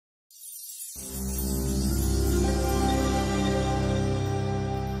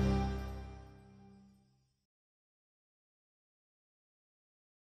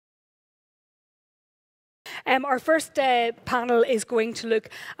Our first panel is going to look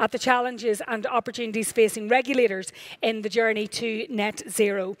at the challenges and opportunities facing regulators in the journey to net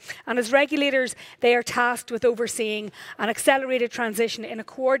zero. And as regulators, they are tasked with overseeing an accelerated transition in a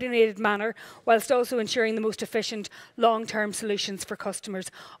coordinated manner, whilst also ensuring the most efficient long-term solutions for customers.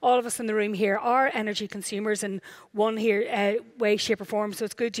 All of us in the room here are energy consumers in one way, shape or form, so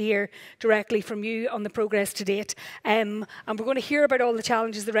it's good to hear directly from you on the progress to date. And we're going to hear about all the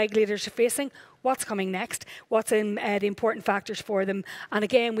challenges the regulators are facing, what's coming next, what's in the important factors for them. And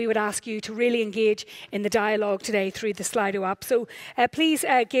again, we would ask you to really engage in the dialogue today through the Slido app. So please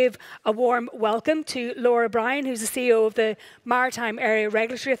give a warm welcome to Laura Brien, who's the CEO of the Maritime Area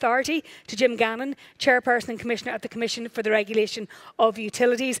Regulatory Authority, to Jim Gannon, Chairperson and Commissioner at the Commission for the Regulation of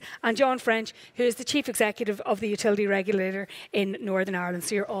Utilities, and John French, who is the Chief Executive of the Utility Regulator in Northern Ireland.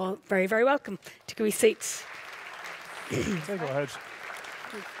 So you're all very, very welcome. Take your seats. Go ahead.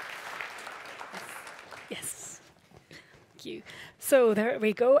 Yes. Thank you. So there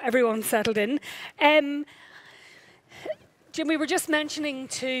we go. Everyone's settled in. Jim, we were just mentioning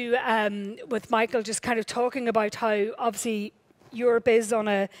with Michael, just kind of talking about how obviously Europe is on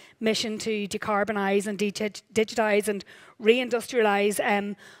a mission to decarbonise and digitise and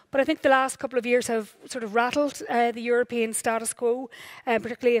reindustrialise. But I think the last couple of years have sort of rattled the European status quo,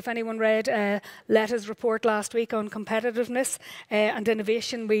 particularly if anyone read Letta's report last week on competitiveness and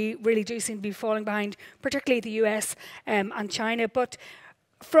innovation. We really do seem to be falling behind, particularly the US and China. But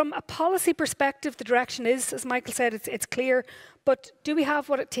from a policy perspective, the direction is, as Michael said, it's clear. But do we have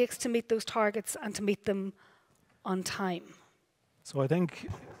what it takes to meet those targets and to meet them on time? So I think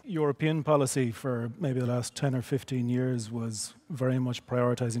European policy for maybe the last 10 or 15 years was very much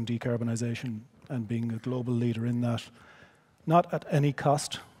prioritising decarbonisation and being a global leader in that, not at any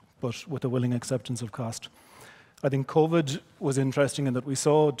cost, but with a willing acceptance of cost. I think COVID was interesting in that we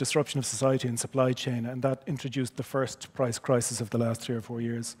saw disruption of society and supply chain, and that introduced the first price crisis of the last 3 or 4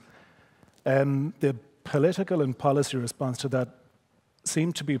 years. The political and policy response to that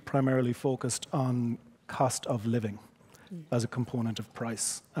seemed to be primarily focused on cost of living as a component of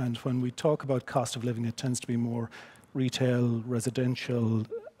price. And when we talk about cost of living, it tends to be more retail, residential,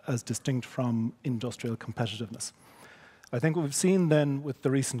 as distinct from industrial competitiveness. I think what we've seen then with the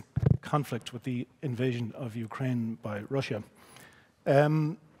recent conflict, with the invasion of Ukraine by Russia,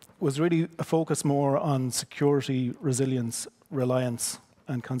 was really a focus more on security, resilience, reliance,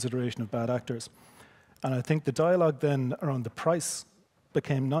 and consideration of bad actors. And I think the dialogue then around the price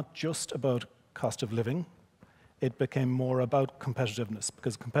became not just about cost of living, it became more about competitiveness,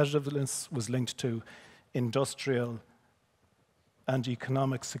 because competitiveness was linked to industrial and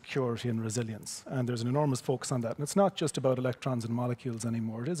economic security and resilience. And there's an enormous focus on that. And it's not just about electrons and molecules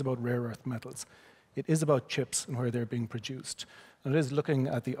anymore. It is about rare earth metals. It is about chips and where they're being produced. And it is looking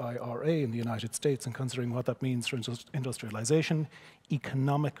at the IRA in the United States and considering what that means for industrialization,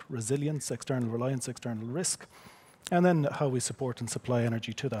 economic resilience, external reliance, external risk, and then how we support and supply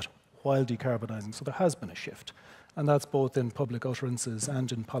energy to that while decarbonising. So there has been a shift. And that's both in public utterances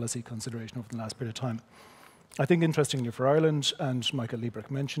and in policy consideration over the last period of time. I think interestingly for Ireland, and Michael Liebrich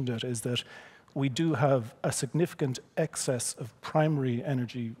mentioned it, is that we do have a significant excess of primary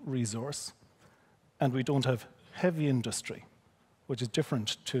energy resource, and we don't have heavy industry, which is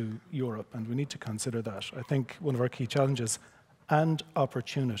different to Europe, and we need to consider that. I think one of our key challenges and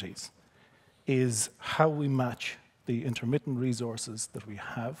opportunities is how we match the intermittent resources that we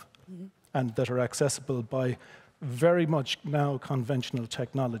have and that are accessible by very much now conventional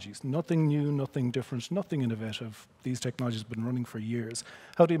technologies. Nothing new, nothing different, nothing innovative. These technologies have been running for years.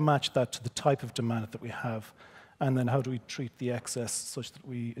 How do we match that to the type of demand that we have? And then how do we treat the excess such that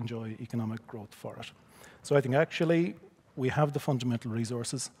we enjoy economic growth for it? So I think actually we have the fundamental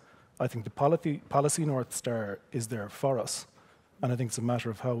resources. I think the policy North Star is there for us. And I think it's a matter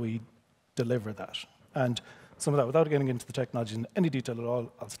of how we deliver that. And some of that, without getting into the technology in any detail at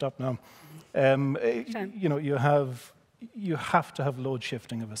all, I'll stop now. You know, you have to have load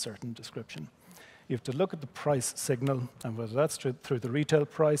shifting of a certain description. You have to look at the price signal, and whether that's through the retail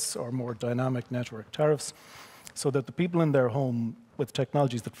price or more dynamic network tariffs, so that the people in their home with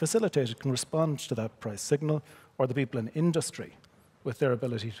technologies that facilitate it can respond to that price signal, or the people in industry with their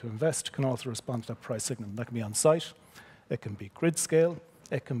ability to invest can also respond to that price signal. That can be on site, it can be grid scale,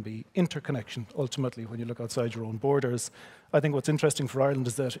 it can be interconnection, ultimately, when you look outside your own borders. I think what's interesting for Ireland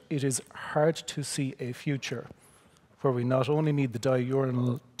is that it is hard to see a future where we not only need the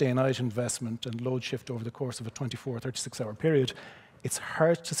diurnal day-night investment and load shift over the course of a 24, 36-hour period, it's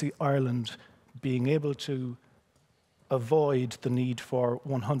hard to see Ireland being able to avoid the need for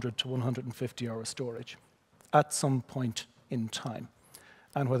 100 to 150-hour storage at some point in time.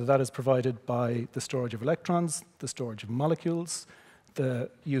 And whether that is provided by the storage of electrons, the storage of molecules, the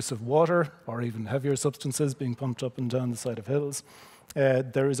use of water, or even heavier substances being pumped up and down the side of hills,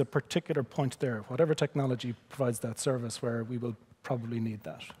 there is a particular point there, whatever technology provides that service, where we will probably need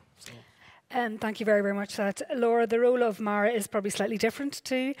that. So. Thank you very, very much for that. Laura, the role of MARA is probably slightly different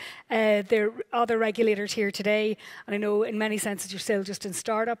to the other regulators here today. And I know in many senses you're still just in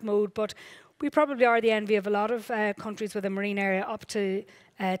startup mode, but we probably are the envy of a lot of countries with a marine area up to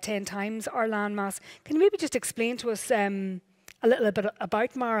 10 times our landmass. Can you maybe just explain to us a little bit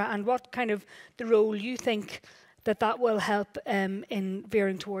about MARA and what kind of the role you think that will help in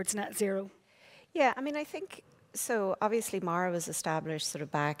veering towards net zero? Yeah, I mean, I think, so obviously MARA was established sort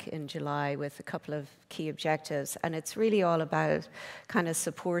of back in July with a couple of key objectives, and it's really all about kind of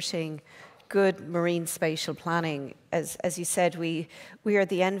supporting good marine spatial planning. As you said, we are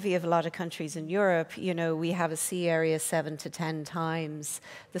the envy of a lot of countries in Europe. You know, we have a sea area 7 to 10 times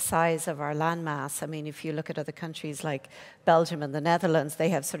the size of our landmass. I mean, if you look at other countries like Belgium and the Netherlands, they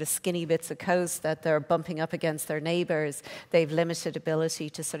have sort of skinny bits of coast that they're bumping up against their neighbours. They've limited ability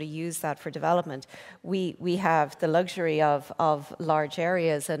to sort of use that for development. We have the luxury of large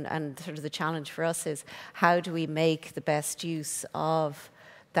areas, and sort of the challenge for us is how do we make the best use of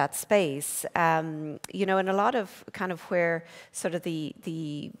that space, you know, and a lot of kind of where sort of the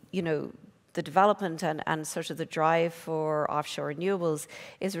you know, the development and sort of the drive for offshore renewables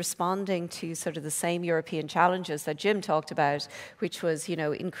is responding to sort of the same European challenges that Jim talked about, which was, you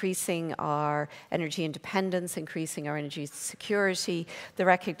know, increasing our energy independence, increasing our energy security, the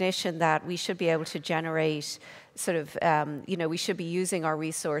recognition that we should be able to generate sort of, you know, we should be using our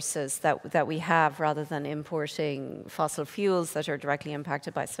resources that we have rather than importing fossil fuels that are directly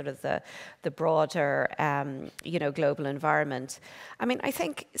impacted by sort of the broader, you know, global environment. I mean, I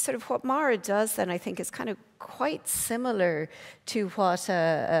think sort of what MARA does then, I think, is kind of quite similar to what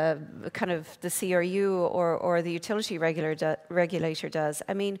kind of the CRU or the utility regulator does.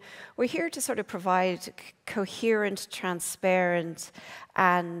 I mean, we're here to sort of provide coherent, transparent,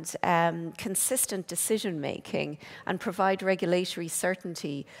 and consistent decision making and provide regulatory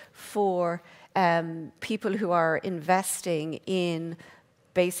certainty for people who are investing in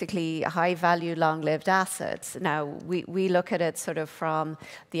basically high-value, long-lived assets. Now, we look at it sort of from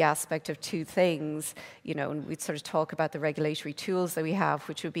the aspect of two things, you know, and we sort of talk about the regulatory tools that we have,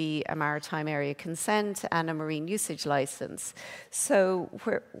 which would be a maritime area consent and a marine usage license. So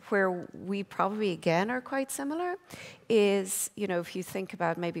where we probably, again, are quite similar is, you know, if you think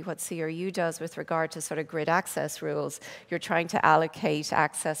about maybe what CRU does with regard to sort of grid access rules, you're trying to allocate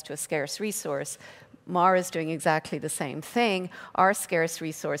access to a scarce resource. MARA is doing exactly the same thing. Our scarce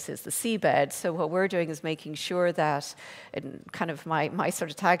resource is the seabed. So what we're doing is making sure that, and kind of my sort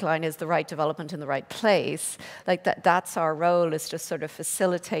of tagline is the right development in the right place. Like that's our role, is to sort of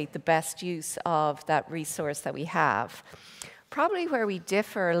facilitate the best use of that resource that we have. Probably where we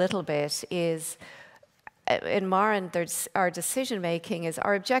differ a little bit is in MARA, our decision making is,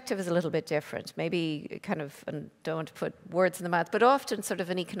 our objective is a little bit different. Maybe kind of, and don't want to put words in the mouth, but often sort of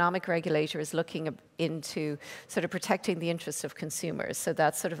an economic regulator is looking into sort of protecting the interests of consumers. So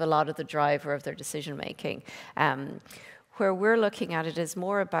that's sort of a lot of the driver of their decision making. Where we're looking at it is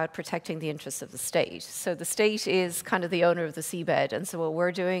more about protecting the interests of the state. So the state is kind of the owner of the seabed, and so what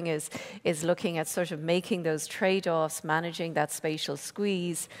we're doing is looking at sort of making those trade-offs, managing that spatial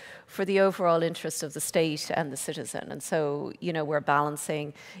squeeze for the overall interest of the state and the citizen. And so, you know, we're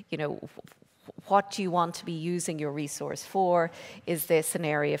balancing, you know, what do you want to be using your resource for? Is this an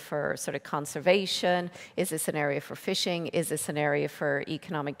area for sort of conservation? Is this an area for fishing? Is this an area for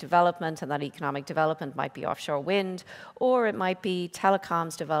economic development? And that economic development might be offshore wind, or it might be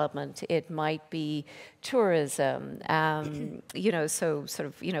telecoms development. It might be tourism. You know, so sort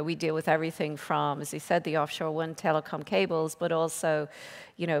of, you know, we deal with everything from, as you said, the offshore wind, telecom cables, but also,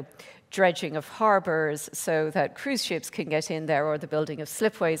 you know, dredging of harbours so that cruise ships can get in there, or the building of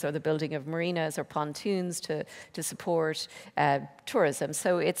slipways, or the building of marinas or pontoons to support tourism.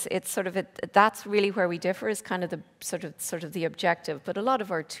 So it's sort of that's really where we differ, is kind of the sort of the objective. But a lot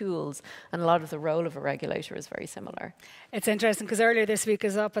of our tools and a lot of the role of a regulator is very similar. It's interesting because earlier this week I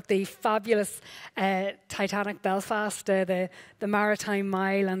was up at the fabulous Titanic Belfast, the Maritime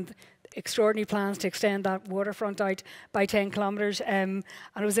Mile, and extraordinary plans to extend that waterfront out by 10 kilometres. And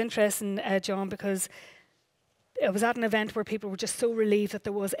it was interesting, John, because it was at an event where people were just so relieved that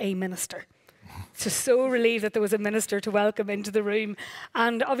there was a minister. So relieved that there was a minister to welcome into the room.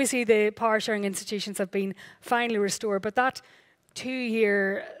 And obviously the power sharing institutions have been finally restored, but that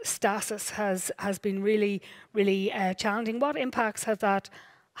 2-year stasis has been really, really challenging. What impacts has that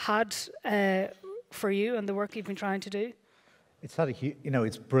had for you and the work you've been trying to do? It's had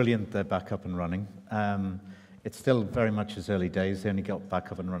it's brilliant they're back up and running. It's still very much as early days. They only got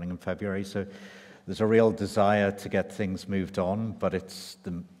back up and running in February, so there's a real desire to get things moved on, but it's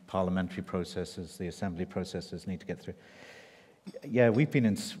the parliamentary processes, the assembly processes need to get through. Yeah, we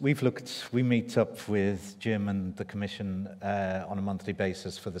meet up with Jim and the Commission on a monthly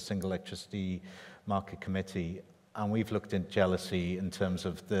basis for the Single Electricity Market Committee, and we've looked at jealousy in terms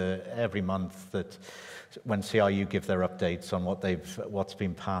of every month that when CRU give their updates on what's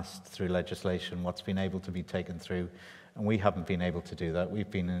been passed through legislation, what's been able to be taken through, and we haven't been able to do that. We've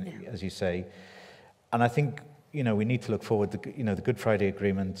been, as you say, and I think we need to look forward. The Good Friday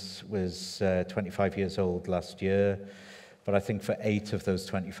Agreement was 25 years old last year, but I think for 8 of those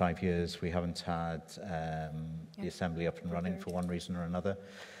 25 years we haven't had the Assembly up and running for one reason or another.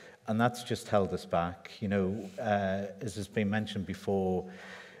 And that's just held us back. As has been mentioned before,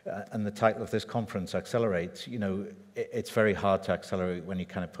 and the title of this conference, Accelerate, it's very hard to accelerate when you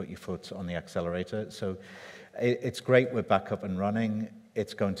kind of put your foot on the accelerator. So it's great we're back up and running.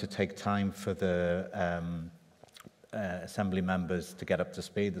 It's going to take time for the Assembly members to get up to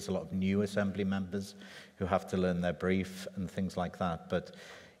speed. There's a lot of new Assembly members who have to learn their brief and things like that. But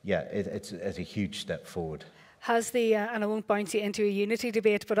yeah, it's a huge step forward. Has and I won't bounce you into a unity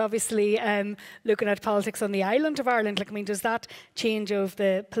debate, but obviously looking at politics on the island of Ireland, does that change of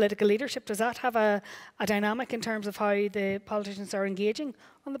the political leadership, does that have a dynamic in terms of how the politicians are engaging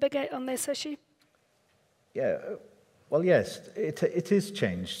on this issue? Yeah, well, yes, it is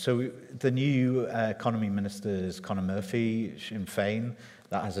changed. So the new economy minister is Conor Murphy, Sinn Féin.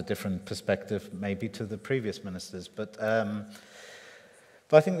 That has a different perspective maybe to the previous ministers, but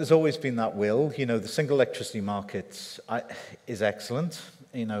I think there's always been that will. The single electricity market is excellent.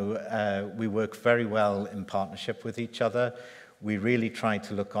 We work very well in partnership with each other. We really try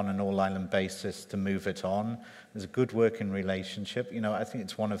to look on an all-island basis to move it on. There's a good working relationship. I think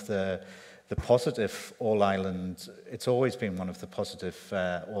it's one of the positive all-island, it's always been one of the positive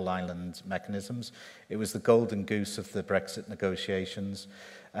all-island mechanisms. It was the golden goose of the Brexit negotiations.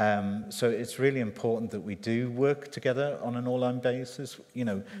 So it's really important that we do work together on an all-island basis.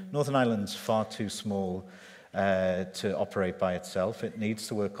 Northern Ireland's far too small to operate by itself. It needs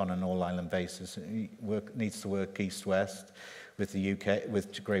to work on an all-island basis. It needs to work east-west with the UK,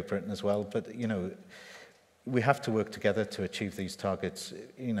 with Great Britain as well. But, we have to work together to achieve these targets.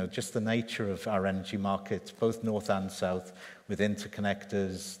 Just the nature of our energy market, both north and south, with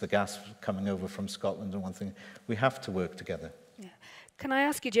interconnectors, the gas coming over from Scotland and one thing, we have to work together. Yeah. Can I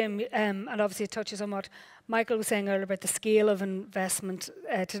ask you, Jim, and obviously it touches on what Michael was saying earlier about the scale of investment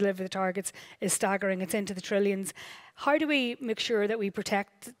to deliver the targets is staggering, it's into the trillions. How do we make sure that we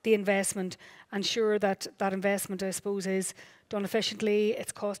protect the investment and ensure that that investment, I suppose, is done efficiently,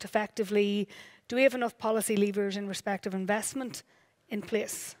 it's cost effectively? Do we have enough policy levers in respect of investment in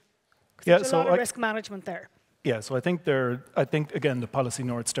place? There's a lot of risk management there. Yeah, so I think again the policy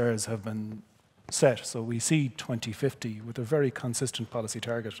North Stars have been set. So we see 2050 with a very consistent policy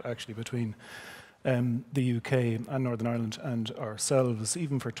target actually between the UK and Northern Ireland and ourselves,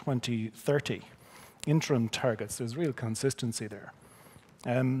 even for 2030. Interim targets, there's real consistency there.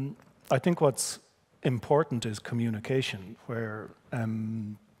 I think what's important is communication, where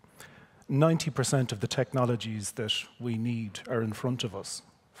 90% of the technologies that we need are in front of us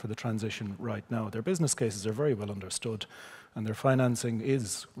for the transition right now. Their business cases are very well understood and their financing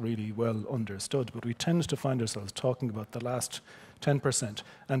is really well understood, but we tend to find ourselves talking about the last 10%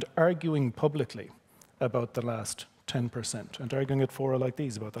 and arguing publicly about the last 10% and arguing at fora like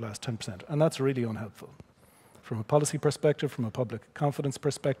these about the last 10%, and that's really unhelpful from a policy perspective, from a public confidence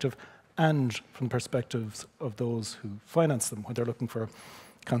perspective, and from perspectives of those who finance them when they're looking for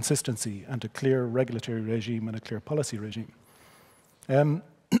consistency and a clear regulatory regime and a clear policy regime.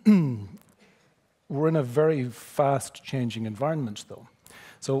 We're in a very fast-changing environment, though.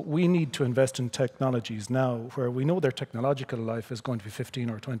 So we need to invest in technologies now where we know their technological life is going to be 15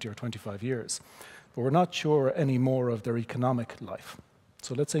 or 20 or 25 years, but we're not sure any more of their economic life.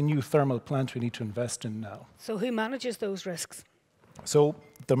 So let's say new thermal plant we need to invest in now. So who manages those risks? So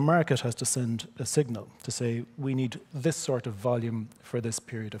the market has to send a signal to say we need this sort of volume for this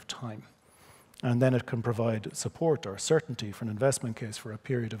period of time. And then it can provide support or certainty for an investment case for a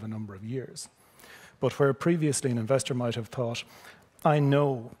period of a number of years. But where previously an investor might have thought, I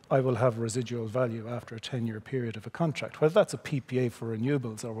know I will have residual value after a 10-year period of a contract, whether that's a PPA for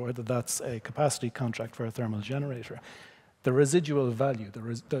renewables or whether that's a capacity contract for a thermal generator, the residual value,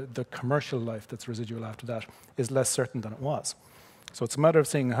 the commercial life that's residual after that is less certain than it was. So it's a matter of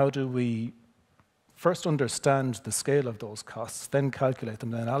saying how do we first understand the scale of those costs, then calculate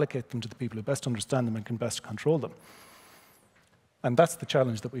them, then allocate them to the people who best understand them and can best control them. And that's the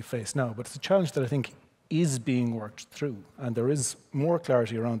challenge that we face now. But it's a challenge that I think is being worked through, and there is more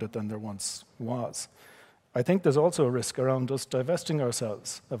clarity around it than there once was. I think there's also a risk around us divesting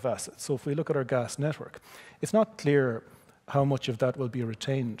ourselves of assets. So if we look at our gas network, it's not clear how much of that will be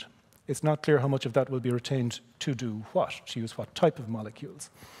retained. It's not clear how much of that will be retained to do what, to use what type of molecules.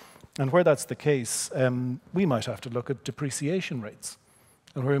 And where that's the case, we might have to look at depreciation rates.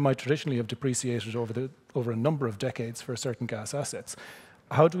 And where we might traditionally have depreciated over a number of decades for certain gas assets,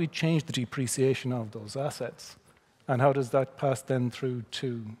 how do we change the depreciation of those assets? And how does that pass then through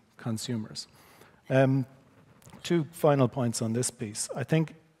to consumers? Two final points on this piece. I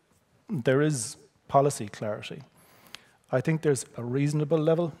think there is policy clarity. I think there's a reasonable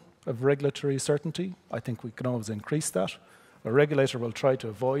level of regulatory certainty. I think we can always increase that. A regulator will try to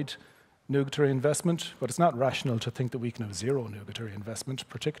avoid nugatory investment, but it's not rational to think that we can have zero nugatory investment,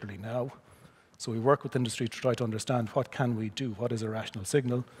 particularly now. So we work with industry to try to understand what can we do, what is a rational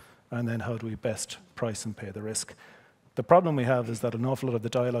signal, and then how do we best price and pay the risk. The problem we have is that an awful lot of the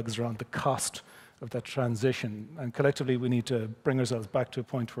dialogue is around the cost of that transition, and collectively we need to bring ourselves back to a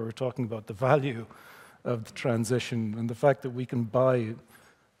point where we're talking about the value of the transition and the fact that we can buy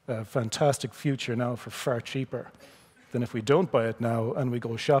a fantastic future now for far cheaper than if we don't buy it now and we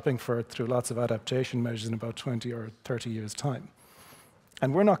go shopping for it through lots of adaptation measures in about 20 or 30 years' time.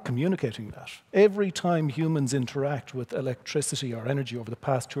 And we're not communicating that. Every time humans interact with electricity or energy over the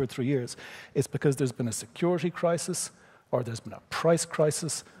past 2 or 3 years, it's because there's been a security crisis, or there's been a price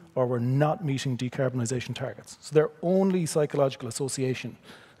crisis, or we're not meeting decarbonisation targets. So their only psychological association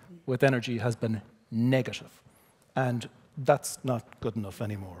with energy has been negative. And that's not good enough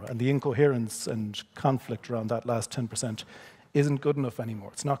anymore. And the incoherence and conflict around that last 10% isn't good enough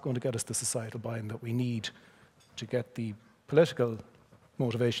anymore. It's not going to get us the societal buy-in that we need to get the political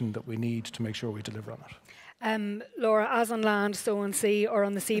motivation that we need to make sure we deliver on it. Laura, as on land, so on sea or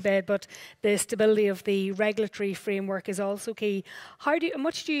on the seabed, but the stability of the regulatory framework is also key. How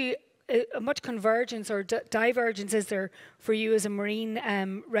much convergence or divergence is there for you as a marine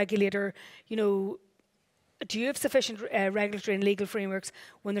regulator? You know, do you have sufficient regulatory and legal frameworks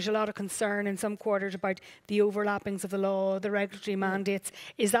when there's a lot of concern in some quarters about the overlappings of the law, the regulatory mandates?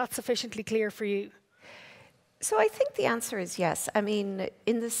 Is that sufficiently clear for you? So I think the answer is yes. I mean,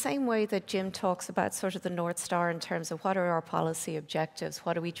 in the same way that Jim talks about sort of the North Star in terms of what are our policy objectives,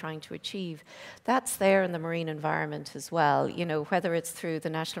 what are we trying to achieve, that's there in the marine environment as well. You know, whether it's through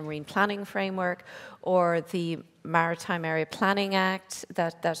the National Marine Planning Framework or the Maritime Area Planning Act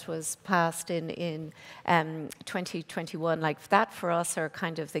that was passed in 2021, like that for us are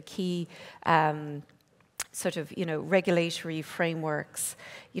kind of the key sort of, you know, regulatory frameworks,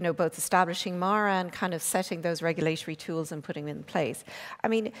 you know, both establishing MARA and kind of setting those regulatory tools and putting them in place. I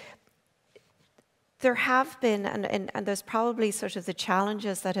mean, there have been, and there's probably sort of the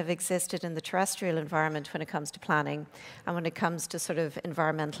challenges that have existed in the terrestrial environment when it comes to planning and when it comes to sort of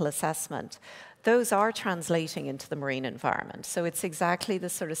environmental assessment. Those are translating into the marine environment. So it's exactly the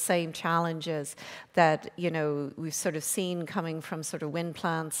sort of same challenges that, you know, we've sort of seen coming from sort of wind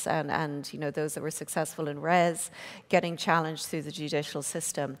plants and you know, those that were successful in RES, getting challenged through the judicial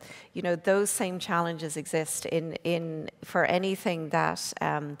system. You know, those same challenges exist for anything that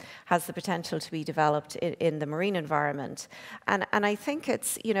has the potential to be developed in the marine environment. And I think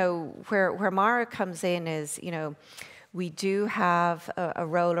it's, you know, where MARA comes in is, you know, we do have a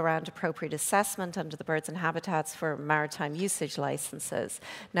role around appropriate assessment under the birds and habitats for maritime usage licenses.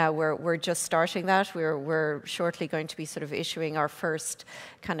 Now, we're just starting that. We're shortly going to be sort of issuing our first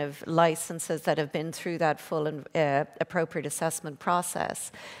kind of licenses that have been through that full appropriate assessment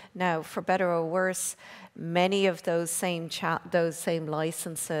process. Now, for better or worse, many of those same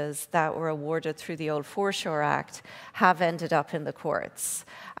licenses that were awarded through the old Foreshore Act have ended up in the courts.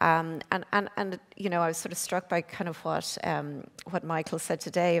 And you know, I was sort of struck by kind of what Michael said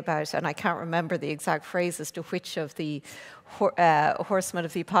today about, and I can't remember the exact phrase as to which of the horsemen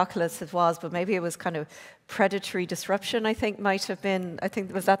of the apocalypse it was, but maybe it was kind of predatory disruption, I think might have been, I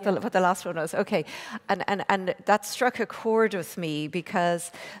think, was that what the last one was? Okay, and that struck a chord with me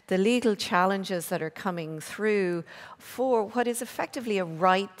because the legal challenges that are coming through for what is effectively a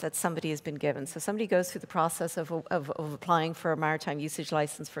right that somebody has been given. So somebody goes through the process of applying for a maritime usage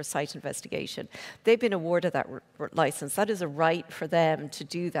license for site investigation. They've been awarded that license. That is a right for them to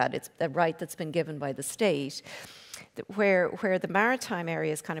do that. It's a right that's been given by the state. Where the maritime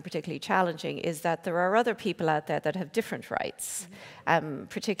area is kind of particularly challenging is that there are other people out there that have different rights,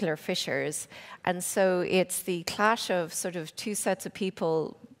 particular fishers. And so it's the clash of sort of two sets of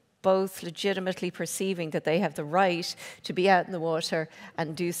people both legitimately perceiving that they have the right to be out in the water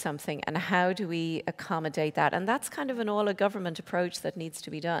and do something, and how do we accommodate that? And that's kind of an all-of-government approach that needs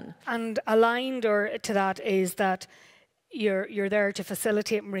to be done. And aligned to that is that you're there to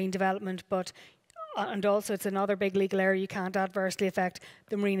facilitate marine development, but and also it's another big legal area, you can't adversely affect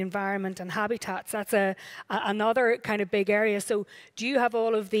the marine environment and habitats. That's another kind of big area. So do you have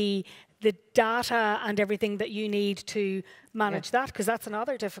all of the data and everything that you need to manage that? Because that's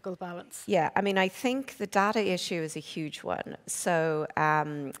another difficult balance. Yeah, I mean, I think the data issue is a huge one. So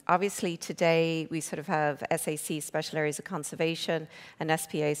obviously today we sort of have SAC, Special Areas of Conservation, and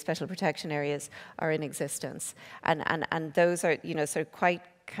SPA, Special Protection Areas, are in existence. And those are, you know, sort of quite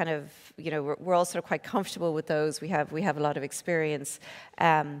kind of, you know, we're all sort of quite comfortable with those. We have a lot of experience.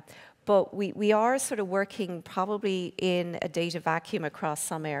 But we are sort of working probably in a data vacuum across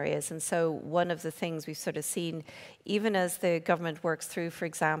some areas. And so one of the things we've sort of seen, even as the government works through, for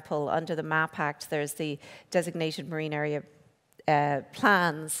example, under the MAP Act, there's the Designated Marine Area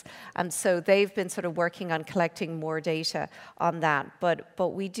plans, and so they've been sort of working on collecting more data on that.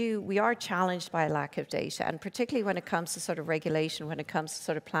 But we are challenged by a lack of data, and particularly when it comes to sort of regulation, when it comes to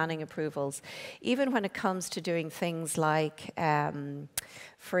sort of planning approvals, even when it comes to doing things like,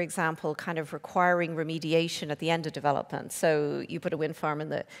 for example, kind of requiring remediation at the end of development. So you put a wind farm in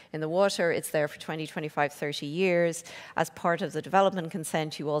the water, it's there for 20, 25, 30 years. As part of the development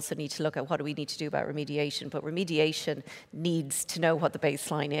consent, you also need to look at what do we need to do about remediation, but remediation needs to know what the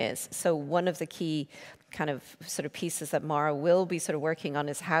baseline is. So one of the key kind of sort of pieces that Mara will be sort of working on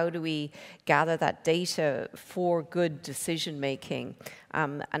is how do we gather that data for good decision making.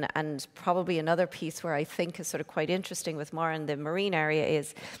 And probably another piece where I think is sort of quite interesting with Mara in the marine area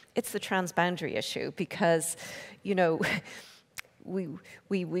is it's the transboundary issue, because, you know,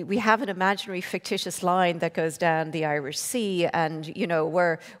 we have an imaginary fictitious line that goes down the Irish Sea, and, you know,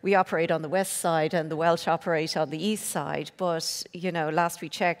 where we operate on the west side and the Welsh operate on the east side. But, you know, last we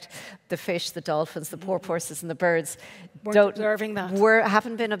checked, the fish, the dolphins, the porpoises and the birds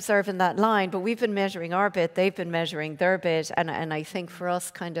haven't been observing that line, but we've been measuring our bit, they've been measuring their bit, and I think for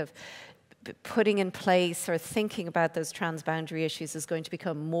us kind of putting in place or thinking about those transboundary issues is going to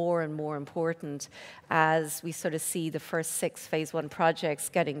become more and more important as we sort of see the first 6 phase 1 projects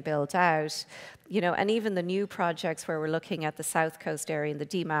getting built out. You know, and even the new projects where we're looking at the South Coast area and the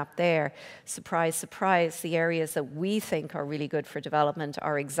DMAP there, surprise, surprise, the areas that we think are really good for development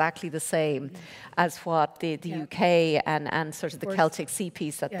are exactly the same as what the UK and sort of the Celtic Sea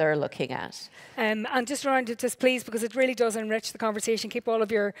piece that they're looking at. And just around this, please, because it really does enrich the conversation. Keep all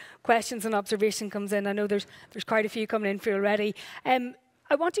of your questions and observation comes in. I know there's quite a few coming in for you already.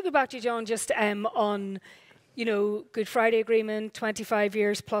 I want to go back to you, John, just on, you know, Good Friday Agreement, 25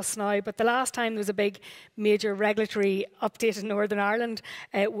 years plus now, but the last time there was a big major regulatory update in Northern Ireland,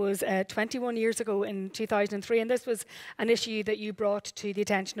 it was 21 years ago in 2003, and this was an issue that you brought to the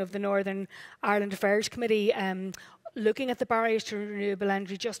attention of the Northern Ireland Affairs Committee, looking at the barriers to renewable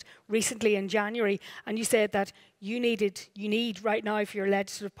energy just recently in January, and you said that you need right now for your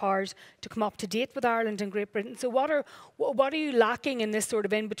legislative powers to come up to date with Ireland and Great Britain. So what are you lacking in this sort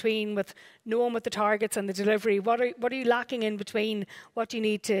of in between with knowing what the targets and the delivery? What are you lacking in between? What do you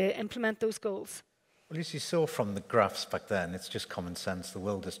need to implement those goals? Well, as you saw from the graphs back then, it's just common sense. The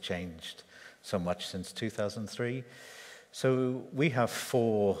world has changed so much since 2003. So we have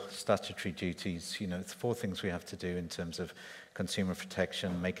 4 statutory duties, you know, 4 things we have to do in terms of consumer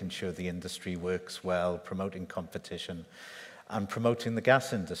protection, making sure the industry works well, promoting competition, and promoting the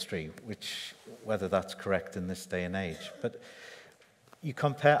gas industry, which, whether that's correct in this day and age. But you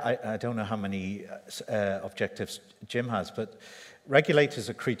compare, I don't know how many objectives Jim has, but regulators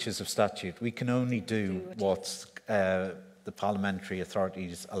are creatures of statute. We can only do what the parliamentary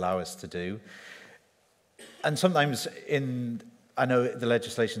authorities allow us to do. And sometimes I know the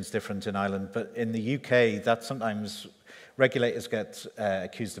legislation's different in Ireland, but in the UK, that sometimes regulators get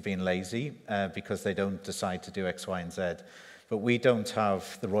accused of being lazy because they don't decide to do X, Y, and Z. But we don't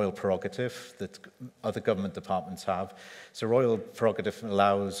have the royal prerogative that other government departments have. So royal prerogative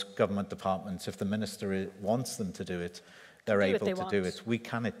allows government departments, if the minister wants them to do it, they're able to do it. We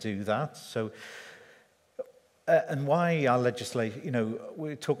cannot do that. So. And why our legislation, you know, we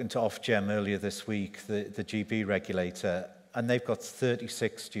were talking to Ofgem earlier this week, the GB regulator, and they've got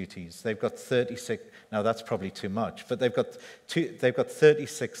 36 duties. They've got 36, now that's probably too much, but they've got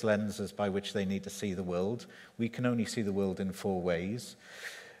 36 lenses by which they need to see the world. We can only see the world in 4 ways.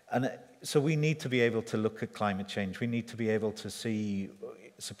 And so we need to be able to look at climate change. We need to be able to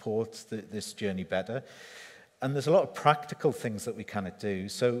support this journey better. And there's a lot of practical things that we cannot do.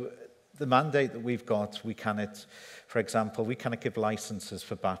 So the mandate that we've got, we cannot, for example, we cannot give licenses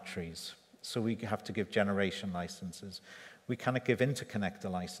for batteries. So we have to give generation licenses. We cannot give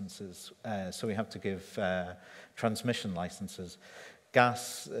interconnector licenses. So we have to give transmission licenses.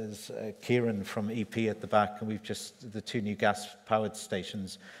 Gas, as Kieran from EP at the back, and the 2 new gas-powered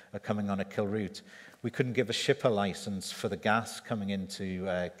stations are coming on at Kilroot. We couldn't give a shipper license for the gas coming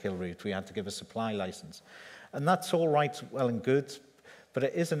into Kilroot. We had to give a supply license. And that's all right, well and good, but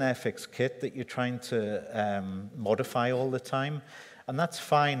it is an airfix kit that you're trying to modify all the time. And that's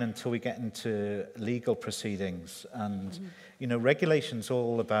fine until we get into legal proceedings. And, you know, regulation's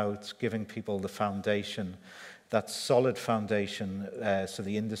all about giving people the foundation, that solid foundation, so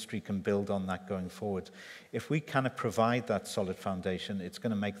the industry can build on that going forward. If we cannot provide that solid foundation, it's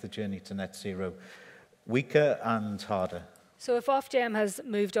going to make the journey to net zero weaker and harder. So if Ofgem has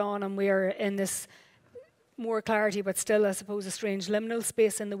moved on and we're in this more clarity, but still, I suppose, a strange liminal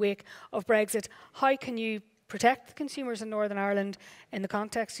space in the wake of Brexit, how can you protect the consumers in Northern Ireland in the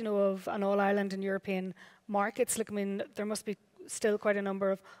context, you know, of an all-Ireland and European markets? Like, I mean, there must be still quite a number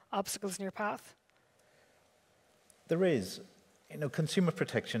of obstacles in your path. There is. You know, consumer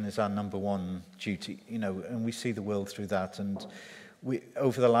protection is our number one duty, you know, and we see the world through that. And we,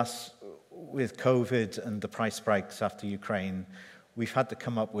 over the last, with COVID and the price spikes after Ukraine, we've had to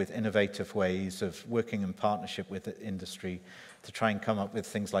come up with innovative ways of working in partnership with the industry to try and come up with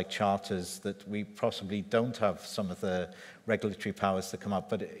things like charters that we possibly don't have some of the regulatory powers to come up,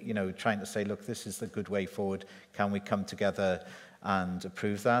 but, you know, trying to say, look, this is the good way forward. Can we come together and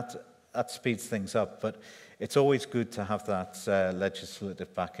approve that? That speeds things up, but it's always good to have that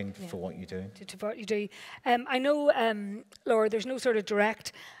legislative backing for what you're doing. To what you do. I know, Laura, there's no sort of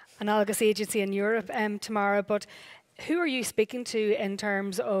direct analogous agency in Europe, Tamara, but who are you speaking to in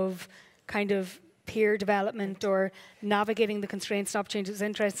terms of kind of peer development or navigating the constraints and opportunities? It's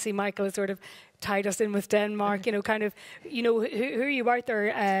interesting to see Michael has sort of tied us in with Denmark, you know, kind of, you know, who are you out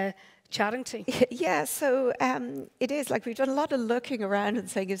there chatting to? Yeah, so it is, like, we've done a lot of looking around and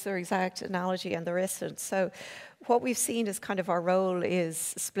saying, is there exact analogy, and there isn't. So what we've seen is kind of our role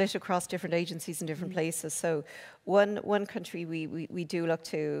is split across different agencies in different places. So one country we do look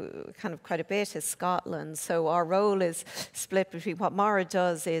to kind of quite a bit is Scotland. So our role is split between what Mara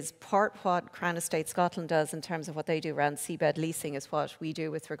does is part what Crown Estate Scotland does in terms of what they do around seabed leasing is what we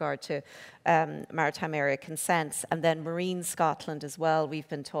do with regard to maritime area consents. And then Marine Scotland as well we've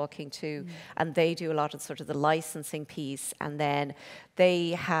been talking to, and they do a lot of sort of the licensing piece. And then they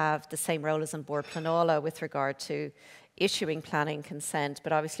have the same role as on board Planola with regard to issuing planning consent,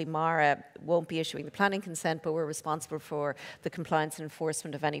 but obviously Mara won't be issuing the planning consent, but we're responsible for the compliance and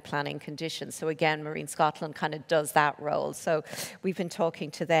enforcement of any planning conditions. So again, Marine Scotland kind of does that role. So we've been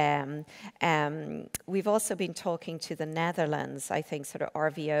talking to them. We've also been talking to the Netherlands, I think sort of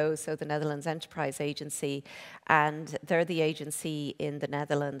RVO, so the Netherlands Enterprise Agency, and they're the agency in the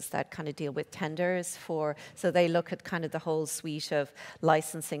Netherlands that kind of deal with tenders for, so they look at kind of the whole suite of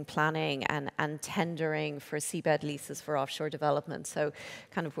licensing, planning and tendering for seabed leases for offshore development. So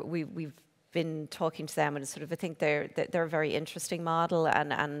kind of we've been talking to them, and sort of I think they're a very interesting model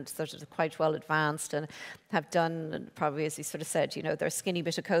and sort of quite well advanced and have done, probably as you sort of said, you know, their skinny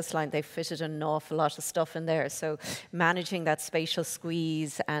bit of coastline, they've fitted an awful lot of stuff in there. So managing that spatial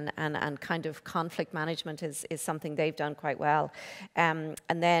squeeze and kind of conflict management is something they've done quite well. And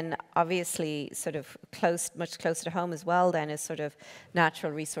then obviously sort of much closer to home as well then is sort of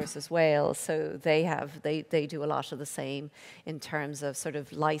Natural Resources Wales. So they do a lot of the same in terms of sort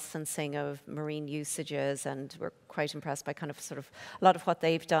of licensing of marine usages, and we're quite impressed by kind of sort of a lot of what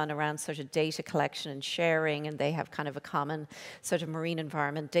they've done around sort of data collection and sharing, and they have kind of a common sort of marine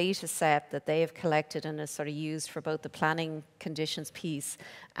environment data set that they have collected and is sort of used for both the planning conditions piece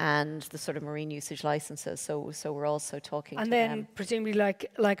and the sort of marine usage licenses. So we're also talking to them. And then presumably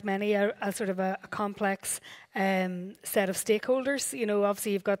like many a sort of a complex set of stakeholders. You know,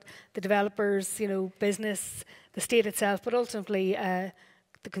 obviously you've got the developers, you know, business, the state itself, but ultimately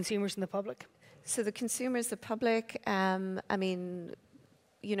the consumers and the public. So the consumers, the public, I mean,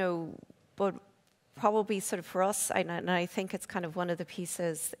 you know, but probably sort of for us, and I think it's kind of one of the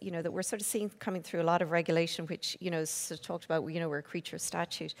pieces, you know, that we're sort of seeing coming through a lot of regulation, which, you know, sort of talked about, you know, we're a creature of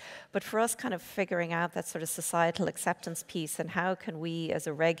statute. But for us kind of figuring out that sort of societal acceptance piece and how can we as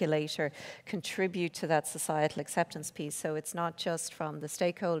a regulator contribute to that societal acceptance piece. So it's not just from the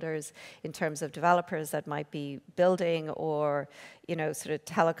stakeholders in terms of developers that might be building or, you know, sort of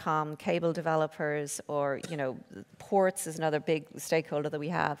telecom cable developers, or, you know, ports is another big stakeholder that we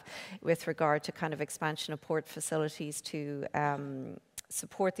have with regard to kind of expansion of port facilities to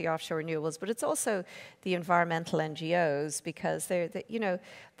support the offshore renewables, but it's also the environmental NGOs, because they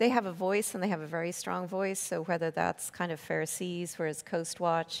have a voice, and they have a very strong voice. So whether that's kind of Fair Seas, whereas Coast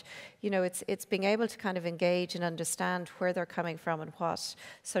Watch, it's being able to kind of engage and understand where they're coming from and what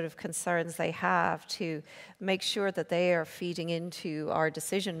sort of concerns they have, to make sure that they are feeding into our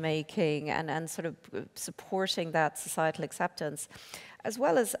decision making and sort of supporting that societal acceptance, as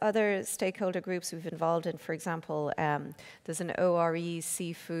well as other stakeholder groups we've involved in. For example, there's an ORE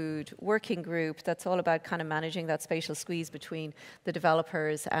seafood working group that's all about kind of managing that spatial squeeze between the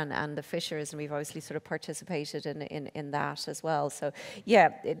developers and the fishers, and we've obviously sort of participated in that as well. So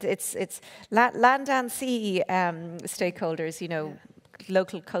yeah, it's land and sea stakeholders,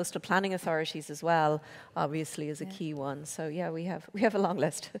 local coastal planning authorities as well, obviously, is a key one. So yeah, we have a long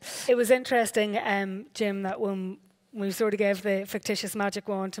list. It was interesting, Jim, that when we sort of gave the fictitious magic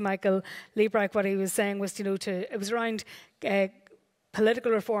wand to Michael Liebreich, what he was saying was, it was around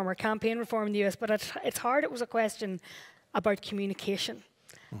political reform or campaign reform in the US, but at its heart it was a question about communication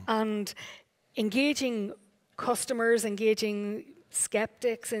and engaging customers, engaging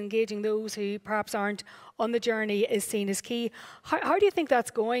skeptics, engaging those who perhaps aren't on the journey is seen as key. How do you think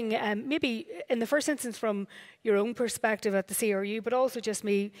that's going? Maybe in the first instance from your own perspective at the CRU, but also just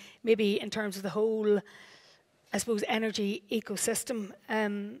maybe in terms of the whole, I suppose, energy ecosystem.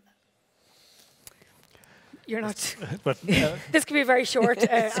 You're not. But this could be a very short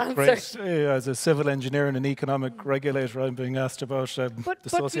answer. Great. As a civil engineer and an economic regulator, I'm being asked about the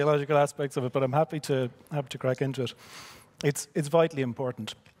sociological aspects of it, but I'm happy to crack into it. It's vitally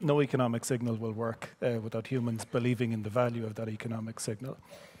important. No economic signal will work without humans believing in the value of that economic signal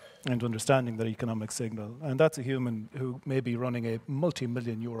and understanding that economic signal. And that's a human who may be running a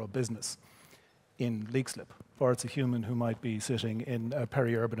multi-million euro business in Leixlip, or it's a human who might be sitting in a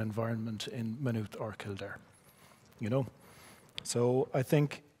peri-urban environment in Maynooth or Kildare. So I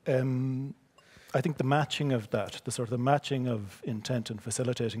think the matching of that, the matching of intent and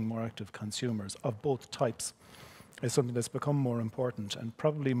facilitating more active consumers of both types, is something that's become more important and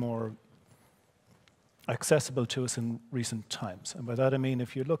probably more accessible to us in recent times. And by that I mean,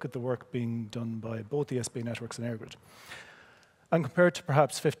 if you look at the work being done by both ESB networks and EirGrid, and compared to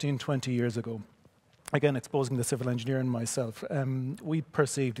perhaps 15, 20 years ago, again, exposing the civil engineer and myself, we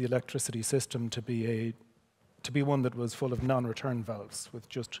perceived the electricity system to be one that was full of non-return valves with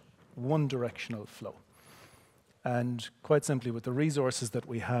just one directional flow. And quite simply, with the resources that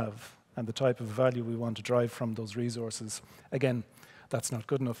we have and the type of value we want to drive from those resources, again, that's not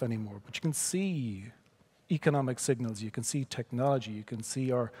good enough anymore. But you can see economic signals, you can see technology, you can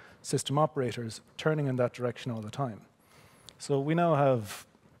see our system operators turning in that direction all the time. So we now have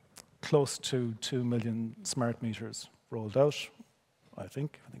close to 2 million smart meters rolled out, I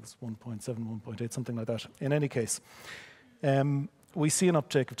think it's 1.7, 1.8, something like that. In any case, we see an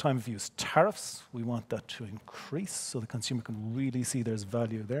uptake of time of use tariffs. We want that to increase so the consumer can really see there's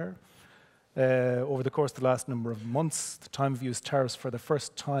value there. Over the course of the last number of months, the time of use tariffs for the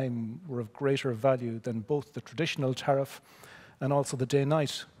first time were of greater value than both the traditional tariff and also the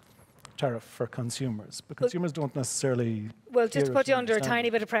day-night tariff for consumers. But consumers don't necessarily... Well, just to put you under a tiny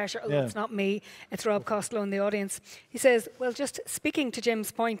bit of pressure, although it's not me, it's Rob Costello in the audience. He says, well, just speaking to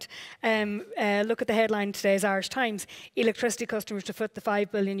Jim's point, look at the headline in today's Irish Times, electricity customers to foot the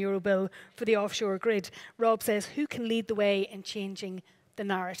 €5 billion bill for the offshore grid. Rob says, who can lead the way in changing the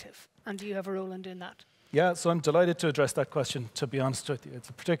narrative? And do you have a role in doing that? Yeah, so I'm delighted to address that question, to be honest with you. It's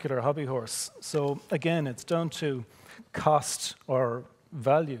a particular hobby horse. So again, it's down to cost or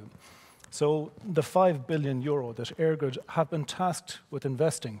value. So the €5 billion that EirGrid have been tasked with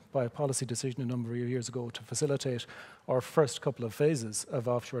investing by a policy decision a number of years ago to facilitate our first couple of phases of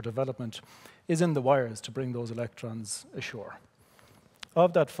offshore development is in the wires to bring those electrons ashore.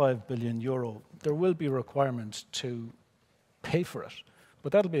 Of that €5 billion, there will be a requirement to pay for it,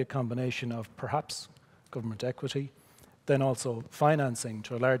 but that'll be a combination of perhaps government equity, then also financing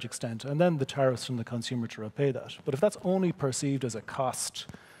to a large extent, and then the tariffs from the consumer to repay that. But if that's only perceived as a cost,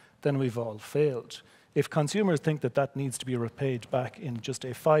 then we've all failed. If consumers think that that needs to be repaid back in just a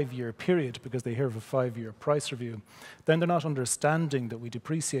 5-year period because they hear of a 5-year price review, then they're not understanding that we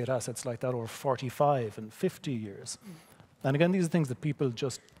depreciate assets like that over 45 and 50 years. And again, these are things that people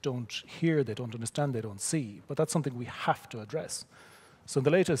just don't hear, they don't understand, they don't see. But that's something we have to address. So in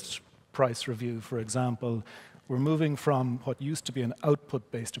the latest price review, for example, we're moving from what used to be an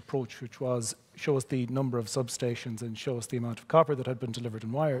output-based approach, which was show us the number of substations and show us the amount of copper that had been delivered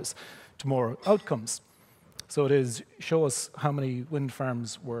in wires, to more outcomes. So it is show us how many wind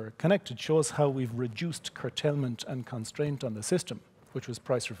farms were connected, show us how we've reduced curtailment and constraint on the system, which was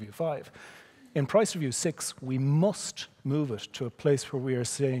price review 5. In Price Review 6, we must move it to a place where we are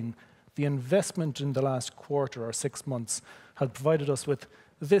saying the investment in the last quarter or 6 months has provided us with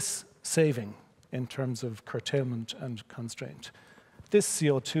this saving in terms of curtailment and constraint, this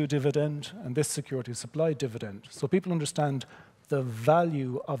CO2 dividend and this security of supply dividend. So people understand the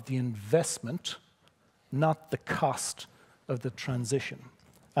value of the investment, not the cost of the transition.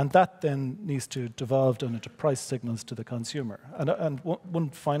 And that then needs to devolve down into price signals to the consumer. And one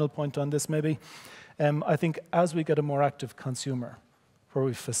final point on this maybe, I think as we get a more active consumer, where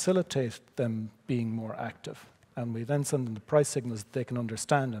we facilitate them being more active, and we then send them the price signals that they can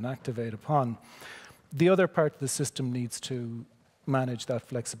understand and activate upon, the other part of the system needs to manage that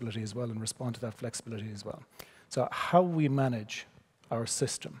flexibility as well and respond to that flexibility as well. So how we manage our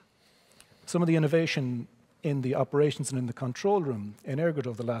system. Some of the innovation in the operations and in the control room in Ergot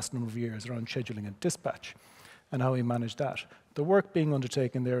over the last number of years around scheduling and dispatch and how we manage that. The work being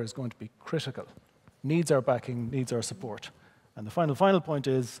undertaken there is going to be critical. Needs our backing, needs our support. And the final point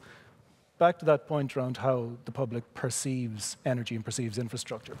is, back to that point around how the public perceives energy and perceives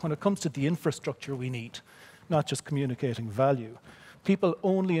infrastructure. When it comes to the infrastructure we need, not just communicating value, people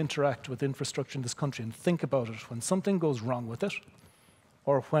only interact with infrastructure in this country and think about it when something goes wrong with it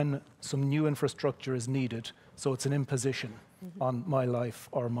or when some new infrastructure is needed, so it's an imposition on my life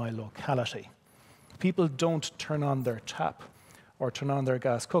or my locality. People don't turn on their tap or turn on their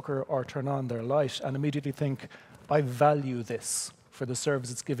gas cooker or turn on their light and immediately think, I value this for the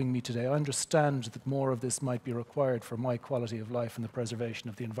service it's giving me today. I understand that more of this might be required for my quality of life and the preservation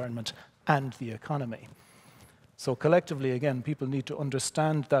of the environment and the economy. So collectively, again, people need to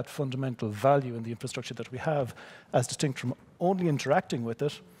understand that fundamental value in the infrastructure that we have as distinct from only interacting with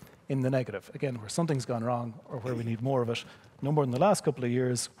it in the negative. Again, where something's gone wrong or where we need more of it. No more than the last couple of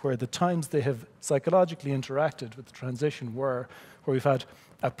years where the times they have psychologically interacted with the transition were where we've had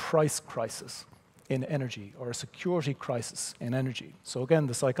a price crisis in energy or a security crisis in energy. So again,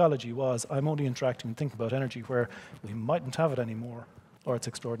 the psychology was, I'm only interacting and thinking about energy where we mightn't have it anymore or it's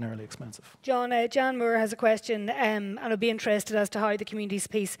extraordinarily expensive. John Moore has a question, and I'd be interested as to how the communities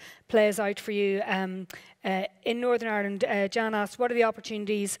piece plays out for you. In Northern Ireland, John asked, what are the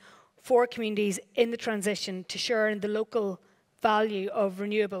opportunities for communities in the transition to share in the local value of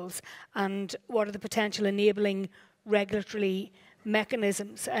renewables, and what are the potential enabling regulatory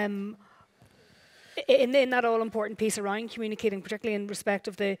mechanisms? In that all-important piece around communicating, particularly in respect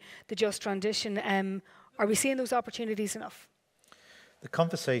of the just transition, are we seeing those opportunities enough? The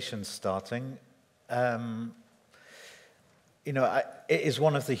conversation's starting. It is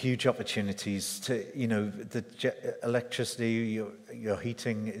one of the huge opportunities to, the electricity, your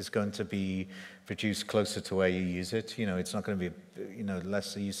heating is going to be produced closer to where you use it. It's not going to be,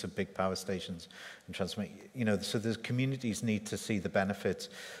 less the use of big power stations and transmit. So the communities need to see the benefit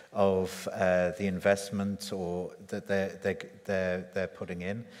of the investment or that they're putting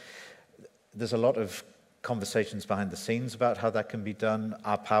in. There's a lot of conversations behind the scenes about how that can be done.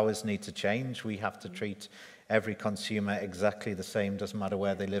 Our powers need to change. We have to treat every consumer exactly the same, doesn't matter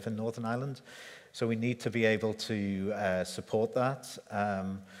where they live in Northern Ireland. So we need to be able to support that.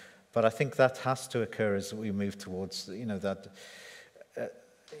 But I think that has to occur as we move towards, that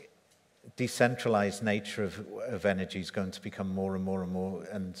decentralized nature of energy is going to become more and more and more,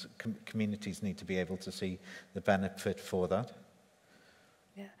 and communities need to be able to see the benefit for that.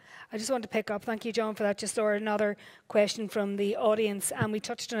 I just want to pick up, thank you, John, for that. Just or another question from the audience, and we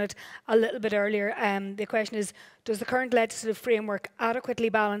touched on it a little bit earlier. The question is, does the current legislative framework adequately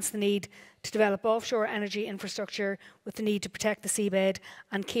balance the need to develop offshore energy infrastructure with the need to protect the seabed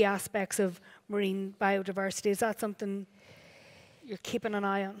and key aspects of marine biodiversity? Is that something you're keeping an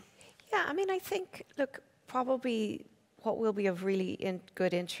eye on? Yeah, I think, look, probably what will be of really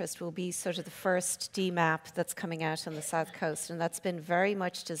good interest will be sort of the first DMAP that's coming out on the South Coast, and that's been very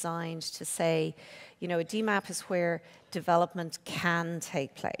much designed to say, a DMAP is where development can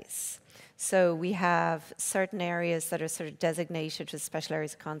take place. So we have certain areas that are sort of designated as special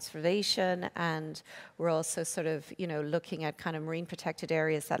areas of conservation, and we're also sort of, looking at kind of marine protected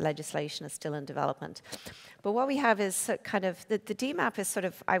areas. That legislation is still in development. But what we have is kind of, the DMAP is sort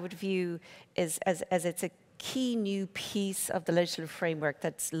of, I would view, as it's a key new piece of the legislative framework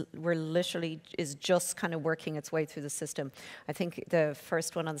that's is just kind of working its way through the system. I think the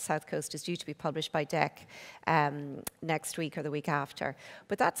first one on the South Coast is due to be published by DEC next week or the week after.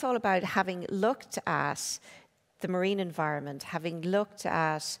 But that's all about having looked at the marine environment, having looked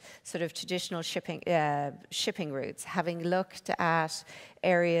at sort of traditional shipping routes, having looked at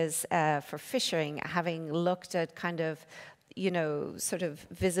areas for fishing, having looked at kind of sort of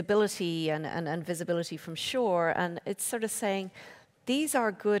visibility and visibility from shore. And it's sort of saying these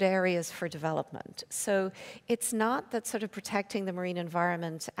are good areas for development. So it's not that sort of protecting the marine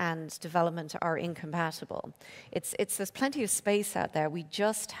environment and development are incompatible. There's plenty of space out there. We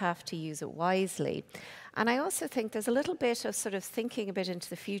just have to use it wisely. And I also think there's a little bit of sort of thinking a bit into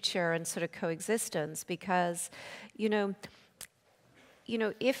the future and sort of coexistence, because, you know,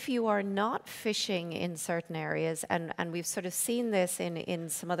 if you are not fishing in certain areas, and we've sort of seen this in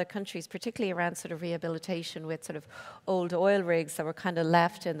some other countries, particularly around sort of rehabilitation with sort of old oil rigs that were kind of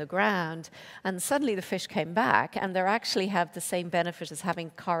left in the ground, and suddenly the fish came back, and they actually have the same benefit as having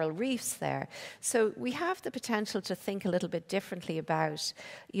coral reefs there. So we have the potential to think a little bit differently about,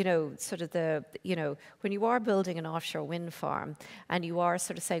 sort of when you are building an offshore wind farm, and you are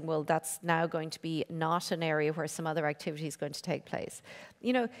sort of saying, well, that's now going to be not an area where some other activity is going to take place.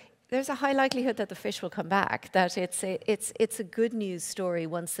 There's a high likelihood that the fish will come back, that it's a good news story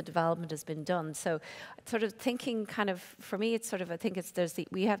once the development has been done. So sort of thinking kind of, for me, it's sort of, I think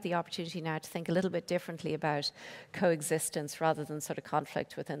we have the opportunity now to think a little bit differently about coexistence rather than sort of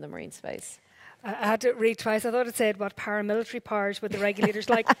conflict within the marine space. I had to read twice. I thought it said what paramilitary powers with the regulators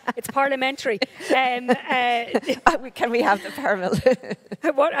like. It's parliamentary. Can we have the paramilitary?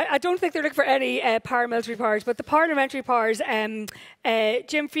 I don't think they're looking for any paramilitary powers, but the parliamentary powers.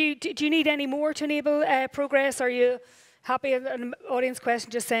 Jim, for you, do you need any more to enable progress? Are you happy? An audience question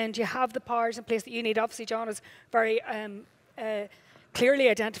just saying, do you have the powers in place that you need? Obviously, John has very clearly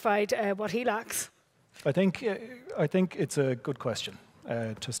identified what he lacks. I think it's a good question.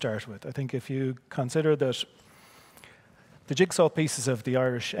 To start with, I think if you consider that the jigsaw pieces of the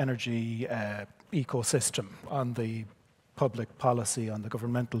Irish energy ecosystem on the public policy, on the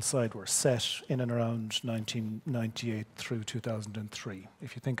governmental side, were set in and around 1998 through 2003.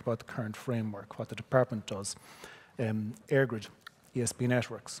 If you think about the current framework, what the department does, Airgrid, ESB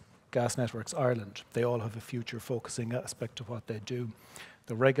Networks, Gas Networks Ireland, they all have a future focusing aspect of what they do,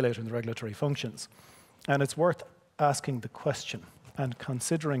 the regulator and the regulatory functions. And it's worth asking the question and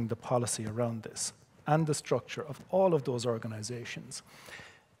considering the policy around this and the structure of all of those organisations.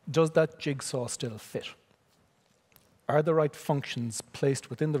 Does that jigsaw still fit? Are the right functions placed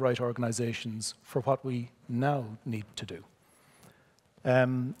within the right organisations for what we now need to do?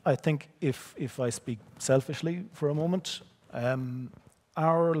 I think if I speak selfishly for a moment,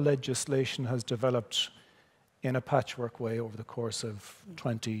 our legislation has developed in a patchwork way over the course of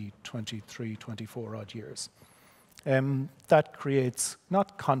 20, 23, 24 odd years. That creates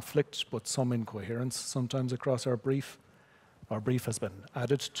not conflict, but some incoherence sometimes across our brief. Our brief has been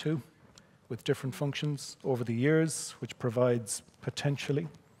added to with different functions over the years, which provides potentially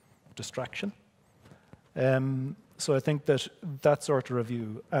distraction. So I think that sort of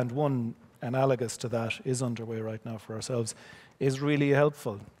review, and one analogous to that is underway right now for ourselves, is really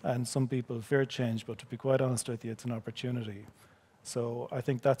helpful. And some people fear change, but to be quite honest with you, it's an opportunity. So I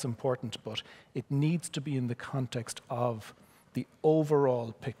think that's important, but it needs to be in the context of the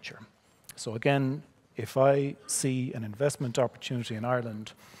overall picture. So again, if I see an investment opportunity in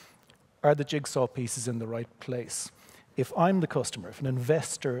Ireland, are the jigsaw pieces in the right place? If I'm the customer, if an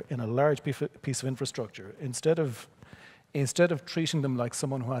investor in a large piece of infrastructure, instead of treating them like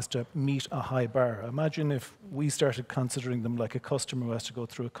someone who has to meet a high bar, imagine if we started considering them like a customer who has to go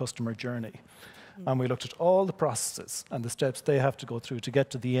through a customer journey. And we looked at all the processes and the steps they have to go through to get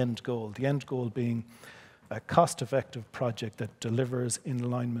to the end goal being a cost-effective project that delivers in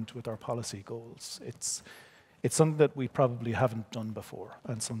alignment with our policy goals. It's something that we probably haven't done before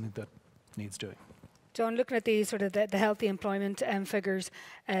and something that needs doing. John, looking at the sort of the healthy employment figures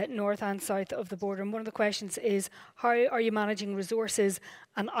north and south of the border, and one of the questions is, how are you managing resources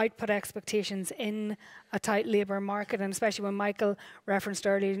and output expectations in a tight labour market, and especially when Michael referenced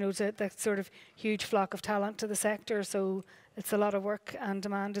earlier, that sort of huge flock of talent to the sector, so it's a lot of work and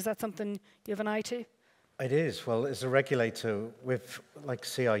demand. Is that something you have an eye to? It is. Well, as a regulator, like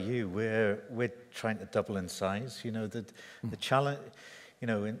CRU, we're trying to double in size. The challenge.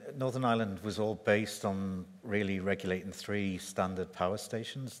 In Northern Ireland was all based on really regulating 3 standard power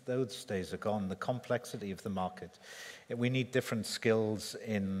stations. Those days are gone. The complexity of the market. We need different skills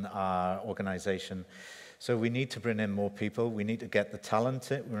in our organisation. So we need to bring in more people. We need to get the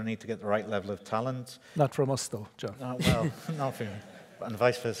talent in. We need to get the right level of talent. Not from us, though, John. Well, not from you, and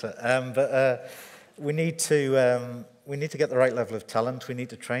vice versa. We need to get the right level of talent. We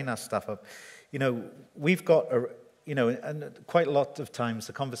need to train our staff up. We've got and quite a lot of times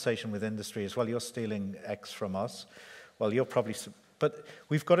the conversation with industry is, well, you're stealing X from us. Well, you're probably... But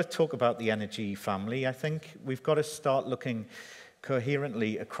we've got to talk about the energy family, I think. We've got to start looking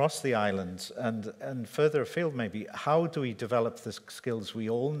coherently across the island and further afield maybe. How do we develop the skills we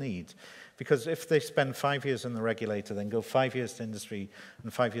all need? Because if they spend 5 years in the regulator, then go 5 years to industry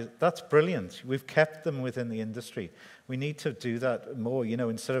and 5 years, that's brilliant. We've kept them within the industry. We need to do that more, you know,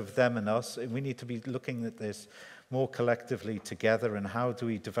 instead of them and us. We need to be looking at this more collectively together, and how do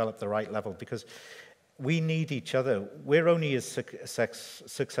we develop the right level? Because we need each other. We're only as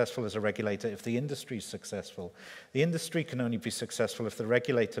successful as a regulator if the industry is successful. The industry can only be successful if the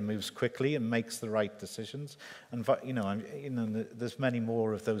regulator moves quickly and makes the right decisions. And there's many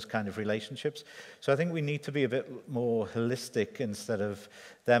more of those kind of relationships. So I think we need to be a bit more holistic instead of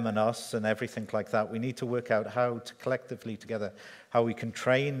them and us and everything like that. We need to work out how to collectively together, how we can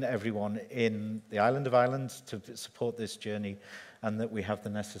train everyone in the island of Ireland to support this journey, and that we have the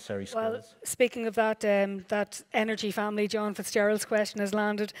necessary skills. Well, speaking of that, that energy family, John Fitzgerald's question has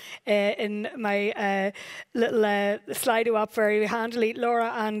landed in my little Slido up very handily.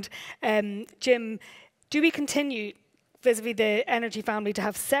 Laura and Jim, do we continue vis-a-vis the energy family to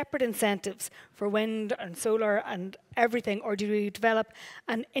have separate incentives for wind and solar and everything, or do we develop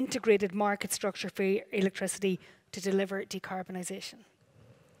an integrated market structure for electricity to deliver decarbonisation?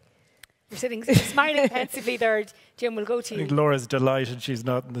 You're sitting smiling pensively there. Jim, we'll go to you. I think Laura's delighted she's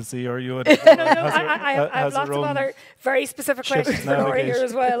not in the CRU. I have lots of other very specific questions for Laura here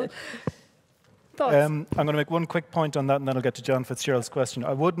as well. Thoughts? I'm going to make one quick point on that, and then I'll get to John Fitzgerald's question.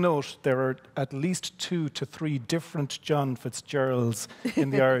 I would note there are at least 2 to 3 different John Fitzgeralds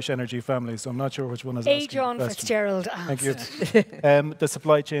in the Irish energy family, so I'm not sure which one is asking John the question. Fitzgerald. Thank you. The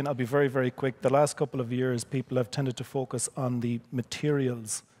supply chain, I'll be very, very quick. The last couple of years, people have tended to focus on the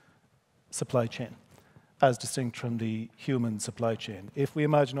materials supply chain as distinct from the human supply chain. If we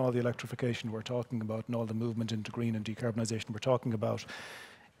imagine all the electrification we're talking about and all the movement into green and decarbonisation we're talking about,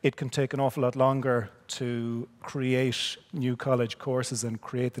 it can take an awful lot longer to create new college courses and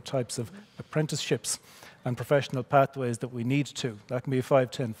create the types of apprenticeships and professional pathways that we need to. That can be a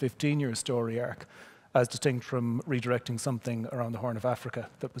 5, 10, 15-year story arc, as distinct from redirecting something around the Horn of Africa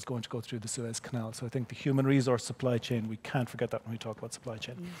that was going to go through the Suez Canal. So I think the human resource supply chain, we can't forget that when we talk about supply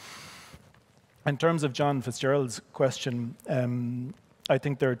chain. In terms of John Fitzgerald's question, I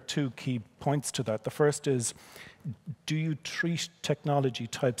think there are 2 key points to that. The first is, do you treat technology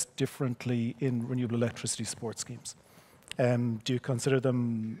types differently in renewable electricity support schemes? Do you consider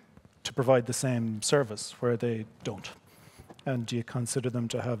them to provide the same service where they don't? And do you consider them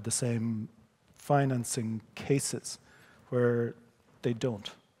to have the same financing cases where they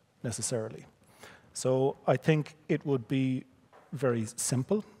don't necessarily? So I think it would be very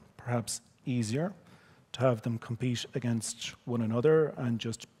simple, perhaps easier, to have them compete against one another and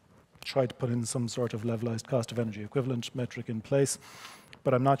just try to put in some sort of levelized cost of energy equivalent metric in place.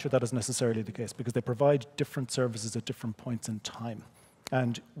 But I'm not sure that is necessarily the case, because they provide different services at different points in time.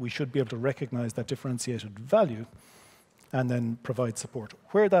 And we should be able to recognize that differentiated value and then provide support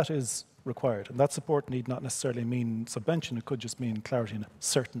where that is required. And that support need not necessarily mean subvention, it could just mean clarity and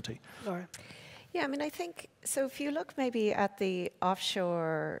certainty. Laura. Yeah, I mean, I think, so if you look maybe at the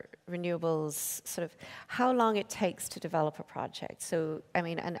offshore renewables, sort of how long it takes to develop a project. So, I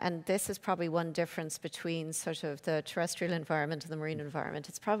mean, and this is probably one difference between sort of the terrestrial environment and the marine environment.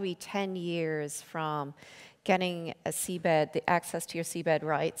 It's probably 10 years from getting a seabed, the access to your seabed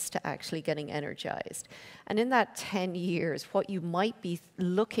rights, to actually getting energized. And in that 10 years, what you might be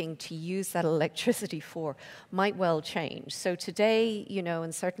looking to use that electricity for might well change. So today, you know,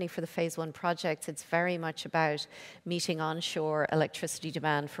 and certainly for the phase 1 projects, it's very much about meeting onshore electricity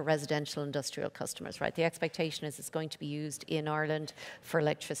demand for residential industrial customers, right? The expectation is it's going to be used in Ireland for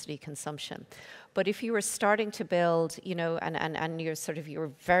electricity consumption. But if you were starting to build, you know, and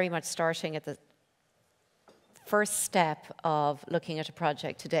you're very much starting at the first step of looking at a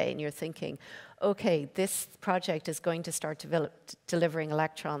project today, and you're thinking, okay, this project is going to start delivering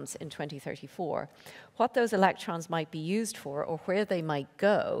electrons in 2034. What those electrons might be used for, or where they might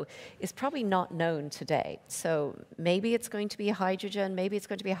go, is probably not known today. So maybe it's going to be hydrogen, maybe it's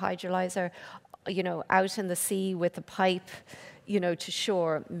going to be a hydrolyzer, you know, out in the sea with a pipe, you know, to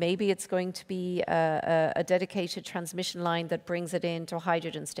shore. Maybe it's going to be a dedicated transmission line that brings it into a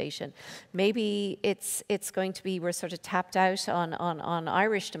hydrogen station. Maybe it's going to be, we're sort of tapped out on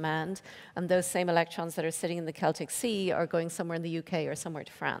Irish demand, and those same electrons that are sitting in the Celtic Sea are going somewhere in the UK or somewhere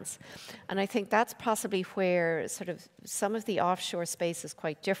to France. And I think that's possibly where sort of some of the offshore space is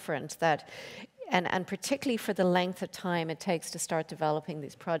quite different, that and particularly for the length of time it takes to start developing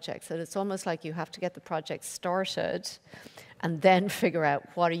these projects. So it's almost like you have to get the project started, and then figure out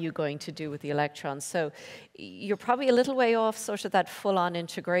what are you going to do with the electrons. So you're probably a little way off sort of that full-on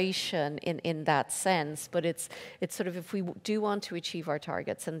integration in that sense, but it's sort of, if we do want to achieve our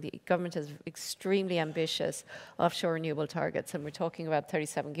targets, and the government has extremely ambitious offshore renewable targets, and we're talking about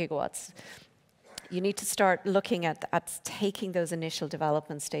 37 gigawatts, you need to start looking at taking those initial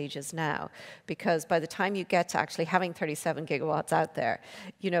development stages now, because by the time you get to actually having 37 gigawatts out there,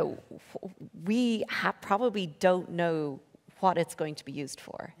 you know, we probably don't know what it's going to be used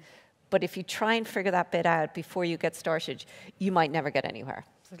for. But if you try and figure that bit out before you get started, you might never get anywhere.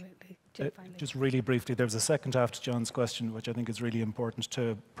 Absolutely. Just really briefly, there's a second half to John's question, which I think is really important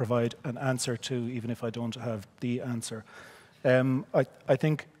to provide an answer to, even if I don't have the answer. I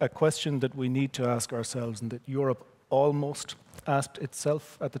think a question that we need to ask ourselves, and that Europe almost asked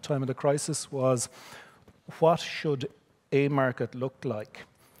itself at the time of the crisis, was what should a market look like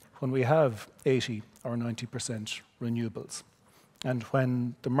when we have 80 or 90% renewables, and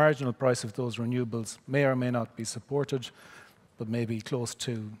when the marginal price of those renewables may or may not be supported, but may be close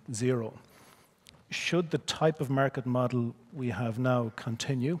to zero. Should the type of market model we have now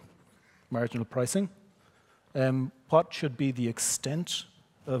continue, marginal pricing? What should be the extent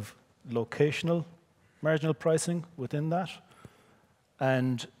of locational marginal pricing within that?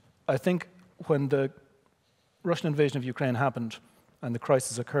 And I think when the Russian invasion of Ukraine happened and the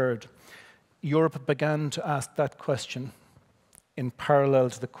crisis occurred, Europe began to ask that question in parallel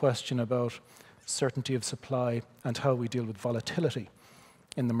to the question about certainty of supply and how we deal with volatility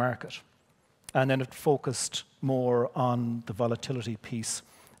in the market. And then it focused more on the volatility piece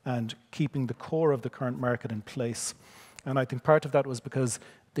and keeping the core of the current market in place. And I think part of that was because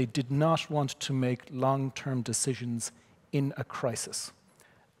they did not want to make long-term decisions in a crisis.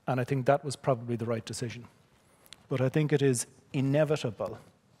 And I think that was probably the right decision. But I think it is inevitable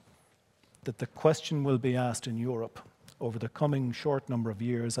that the question will be asked in Europe over the coming short number of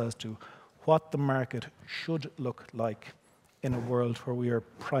years as to what the market should look like in a world where we are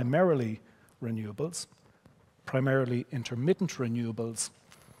primarily renewables, primarily intermittent renewables,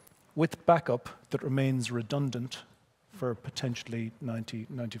 with backup that remains redundant for potentially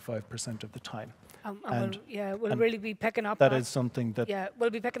 90–95% of the time. We'll really be picking up that. Is something that... Yeah, we'll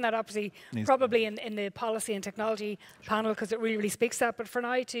be picking that up, probably in the policy and technology panel, because it really speaks to that. But for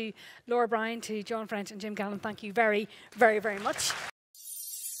now, to Laura Brien, to John French and Jim Gannon, thank you very, very, very much.